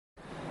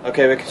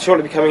Okay, we're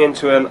shortly be coming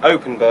into an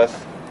open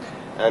berth,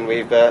 and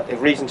we've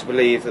reason to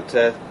believe that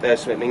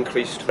there's an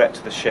increased threat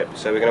to the ship.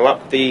 So we're going to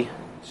up the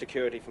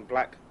security from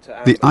black to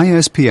amber. The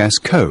ISPS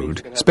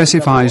code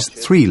specifies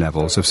 3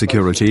 levels of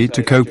security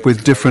to cope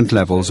with different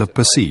levels of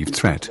perceived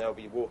threat.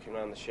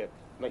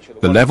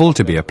 The level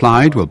to be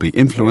applied will be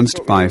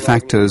influenced by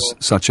factors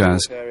such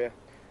as: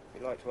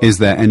 is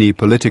there any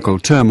political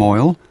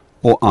turmoil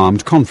or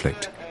armed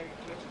conflict?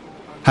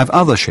 Have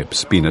other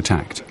ships been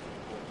attacked?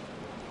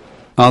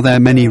 Are there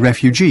many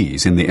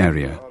refugees in the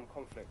area?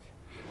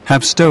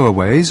 Have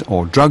stowaways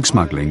or drug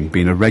smuggling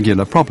been a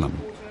regular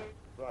problem?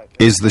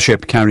 Is the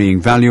ship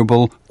carrying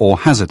valuable or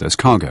hazardous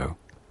cargo?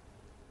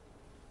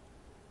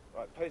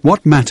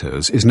 What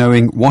matters is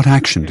knowing what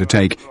action to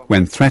take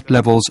when threat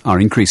levels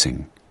are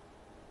increasing.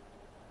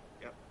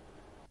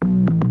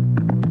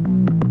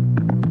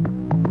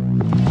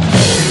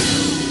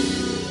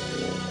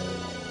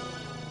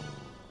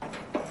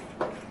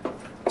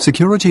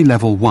 Security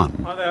Level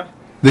 1.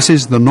 This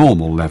is the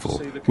normal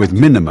level, with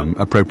minimum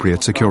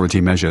appropriate security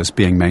measures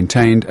being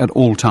maintained at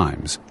all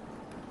times.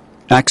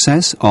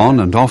 Access on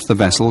and off the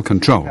vessel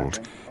controlled,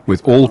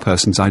 with all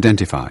persons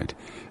identified,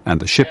 and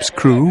the ship's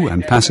crew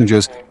and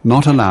passengers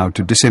not allowed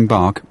to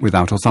disembark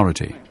without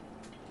authority.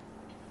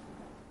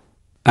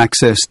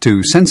 Access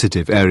to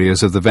sensitive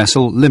areas of the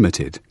vessel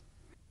limited.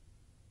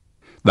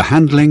 The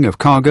handling of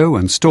cargo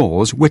and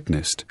stores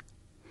witnessed.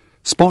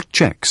 Spot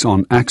checks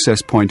on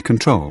access point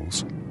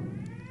controls.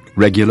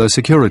 Regular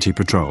security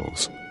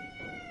patrols.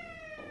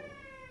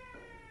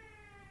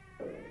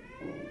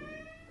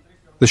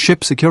 The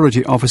ship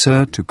security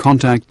officer to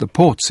contact the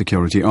port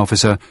security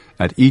officer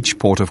at each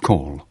port of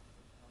call.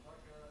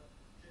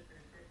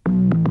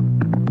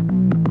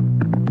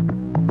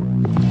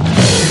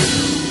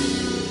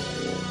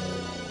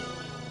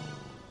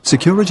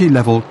 Security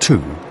Level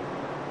 2.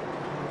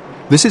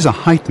 This is a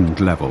heightened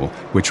level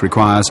which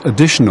requires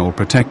additional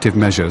protective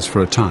measures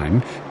for a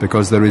time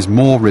because there is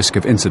more risk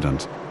of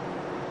incident.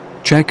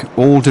 Check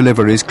all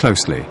deliveries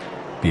closely,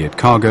 be it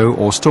cargo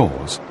or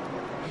stores.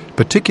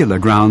 Particular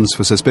grounds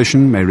for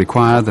suspicion may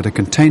require that a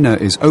container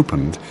is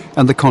opened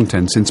and the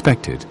contents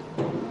inspected.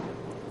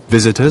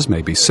 Visitors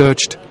may be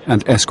searched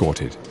and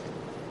escorted.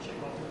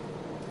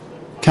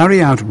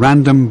 Carry out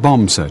random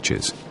bomb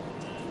searches.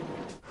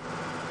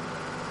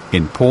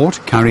 In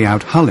port, carry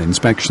out hull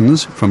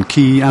inspections from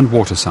quay and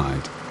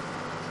waterside.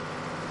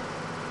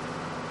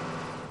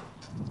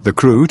 The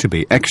crew to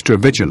be extra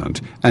vigilant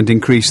and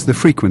increase the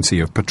frequency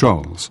of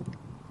patrols.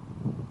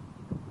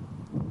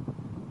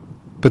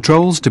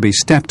 Patrols to be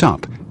stepped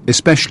up,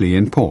 especially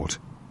in port.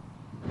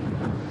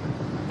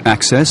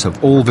 Access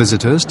of all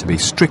visitors to be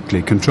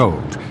strictly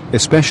controlled,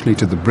 especially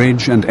to the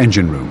bridge and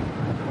engine room.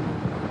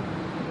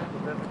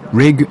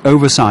 Rig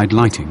overside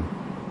lighting.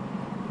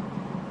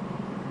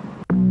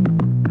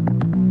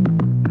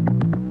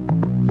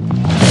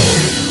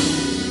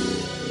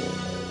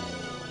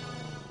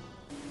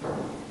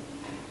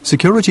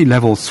 Security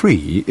Level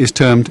 3 is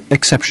termed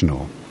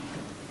exceptional.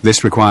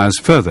 This requires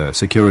further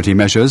security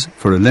measures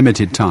for a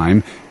limited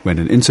time when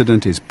an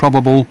incident is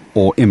probable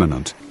or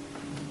imminent.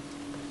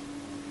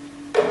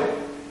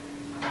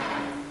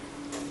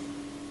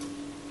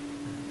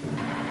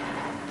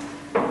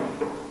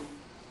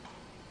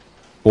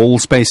 All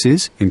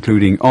spaces,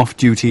 including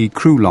off-duty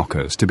crew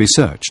lockers, to be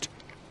searched.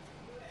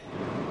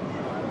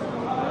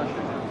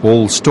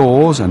 All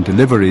stores and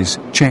deliveries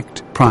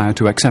checked prior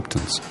to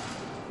acceptance.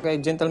 Okay,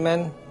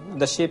 gentlemen,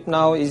 the ship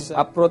now is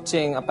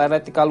approaching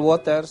piratical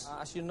waters.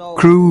 As you know,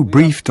 Crew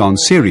briefed on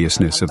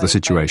seriousness of the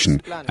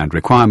situation and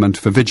requirement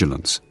for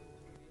vigilance.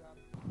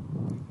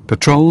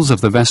 Patrols of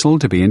the vessel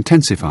to be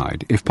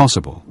intensified if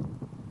possible.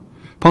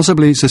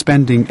 Possibly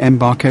suspending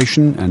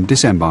embarkation and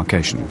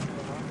disembarkation,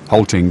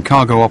 halting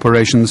cargo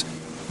operations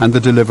and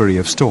the delivery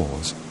of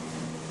stores.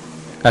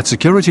 At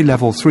Security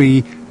Level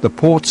 3, the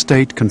port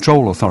state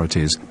control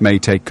authorities may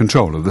take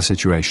control of the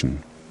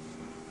situation.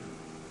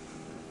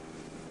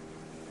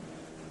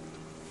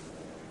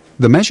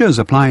 The measures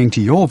applying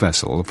to your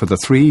vessel for the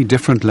 3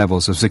 different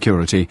levels of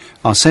security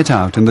are set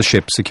out in the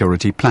ship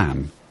security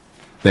plan.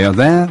 They are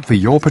there for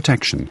your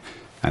protection,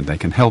 and they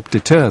can help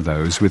deter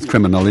those with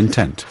criminal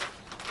intent.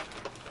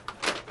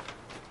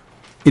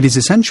 It is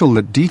essential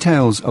that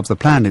details of the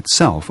plan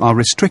itself are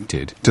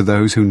restricted to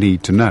those who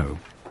need to know.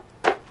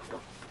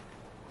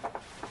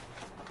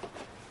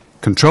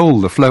 Control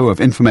the flow of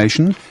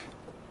information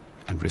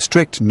and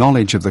restrict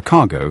knowledge of the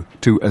cargo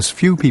to as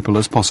few people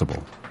as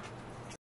possible.